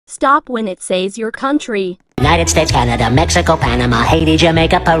Stop when it says your country. United States, Canada, Mexico, Panama, Haiti,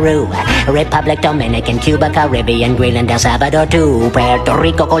 Jamaica, Peru, Republic, Dominican, Cuba, Caribbean, Greenland, El Salvador too, Puerto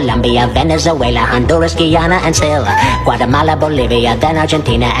Rico, Colombia, Venezuela, Honduras, Guyana, and still Guatemala, Bolivia, then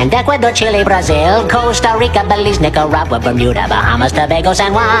Argentina, and Ecuador, Chile, Brazil, Costa Rica, Belize, Nicaragua, Bermuda, Bahamas, Tobago,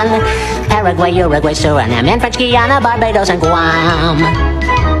 San Juan, Paraguay, Uruguay, Suriname, and French Guiana, Barbados, and Guam.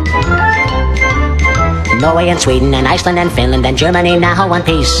 Norway and Sweden and Iceland and Finland and Germany now one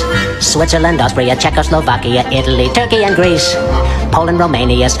piece. Switzerland, Austria, Czechoslovakia, Italy, Turkey and Greece. Poland,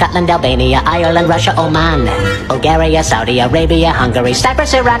 Romania, Scotland, Albania, Ireland, Russia, Oman. Bulgaria, Saudi Arabia, Hungary,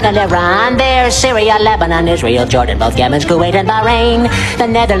 Cyprus, Iraq and Iran. There's Syria, Lebanon, Israel, Jordan, both Yemen, Kuwait and Bahrain. The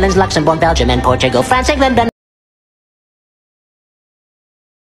Netherlands, Luxembourg, Belgium and Portugal, France, England and